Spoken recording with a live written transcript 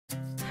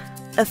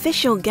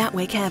Official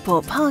Gatwick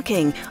Airport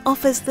parking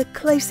offers the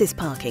closest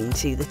parking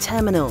to the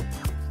terminal.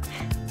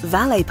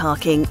 Valet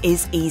parking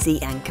is easy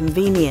and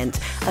convenient,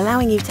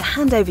 allowing you to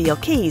hand over your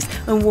keys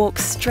and walk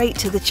straight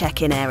to the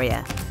check-in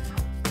area.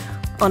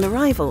 On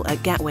arrival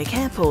at Gatwick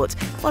Airport,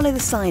 follow the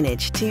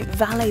signage to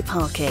valet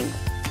parking.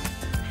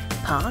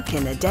 Park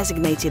in a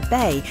designated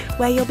bay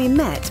where you'll be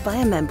met by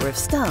a member of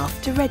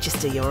staff to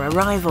register your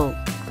arrival.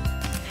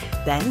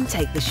 Then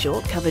take the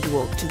short covered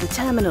walk to the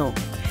terminal.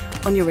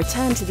 On your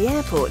return to the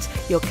airport,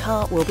 your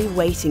car will be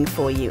waiting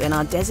for you in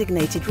our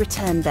designated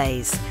return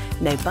bays.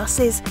 No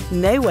buses,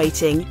 no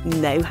waiting,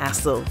 no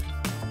hassle.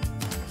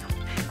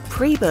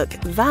 Pre-book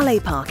valet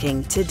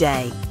parking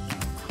today.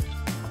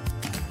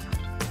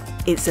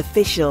 It's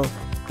official,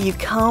 you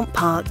can't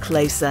park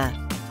closer.